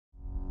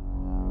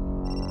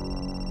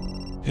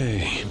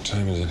Hey, what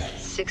time is it?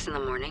 6 in the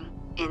morning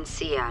in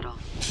Seattle.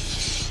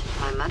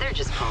 My mother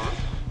just called.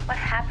 What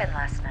happened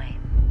last night?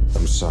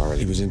 I'm sorry.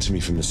 He was into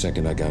me from the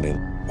second I got in.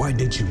 Why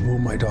did you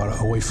move my daughter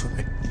away from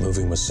me?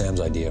 Moving was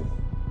Sam's idea.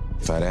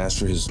 If I'd asked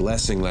for his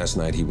blessing last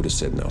night, he would have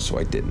said no, so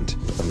I didn't.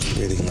 I'm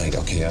really late.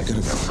 Okay, I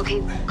gotta go.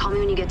 Okay, call me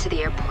when you get to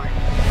the airport.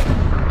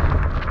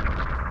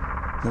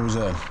 What was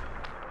that?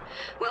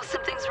 Will,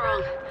 something's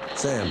wrong.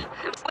 Sam.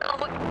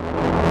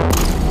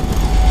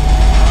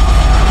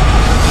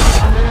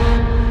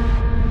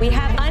 We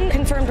have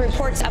unconfirmed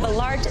reports of a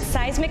large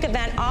seismic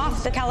event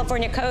off the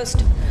California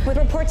coast, with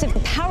reports of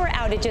power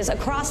outages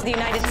across the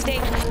United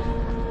States.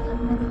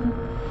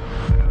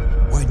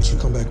 Why didn't you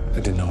come back?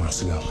 I didn't know where else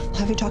to go.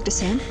 Have you talked to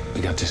Sam?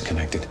 We got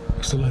disconnected.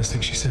 What's the last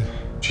thing she said?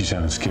 She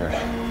sounded scared.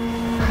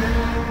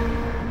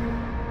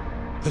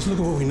 Let's look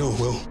at what we know,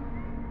 Will.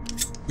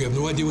 We have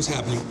no idea what's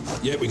happening,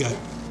 yet we got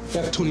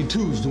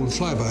F-22s doing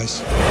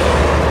flybys.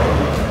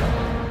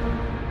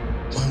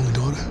 My only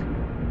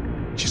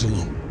daughter, she's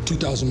alone,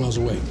 2,000 miles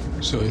away.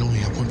 So I only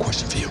have one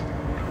question for you.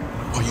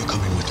 Are you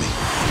coming with me?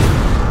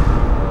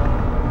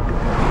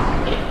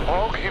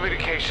 All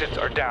communications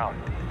are down.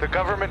 The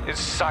government is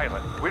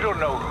silent. We don't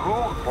know who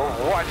or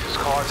what is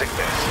causing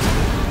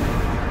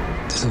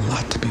this. There's a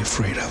lot to be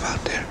afraid of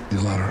out there.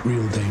 There's a lot of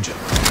real danger.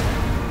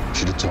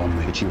 Should have told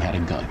me that you had a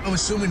gun. I'm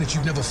assuming that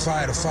you've never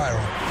fired a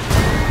firearm.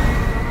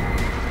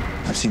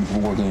 I've seen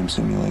war game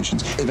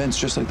simulations, events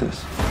just like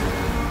this.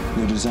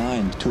 They're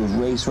designed to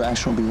erase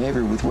rational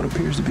behavior with what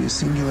appears to be a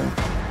singular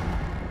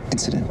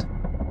incident.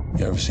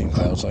 You ever seen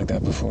clouds like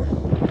that before?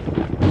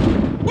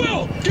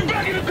 Will, get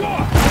back in the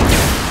car!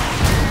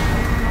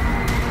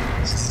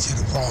 I need you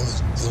to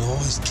promise you'll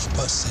always keep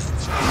us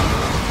safe.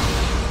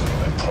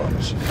 I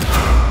promise.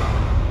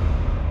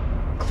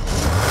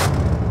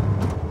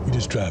 You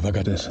just drive, I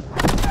got this. 1,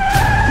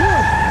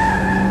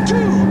 2,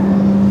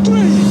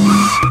 3!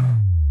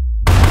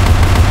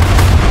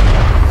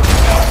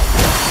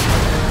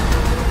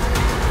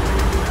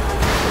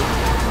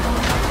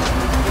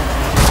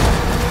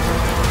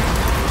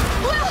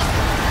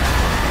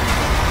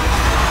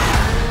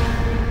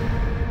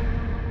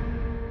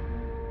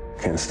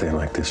 Can't stay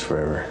like this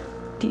forever.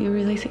 Do you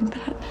really think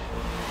that?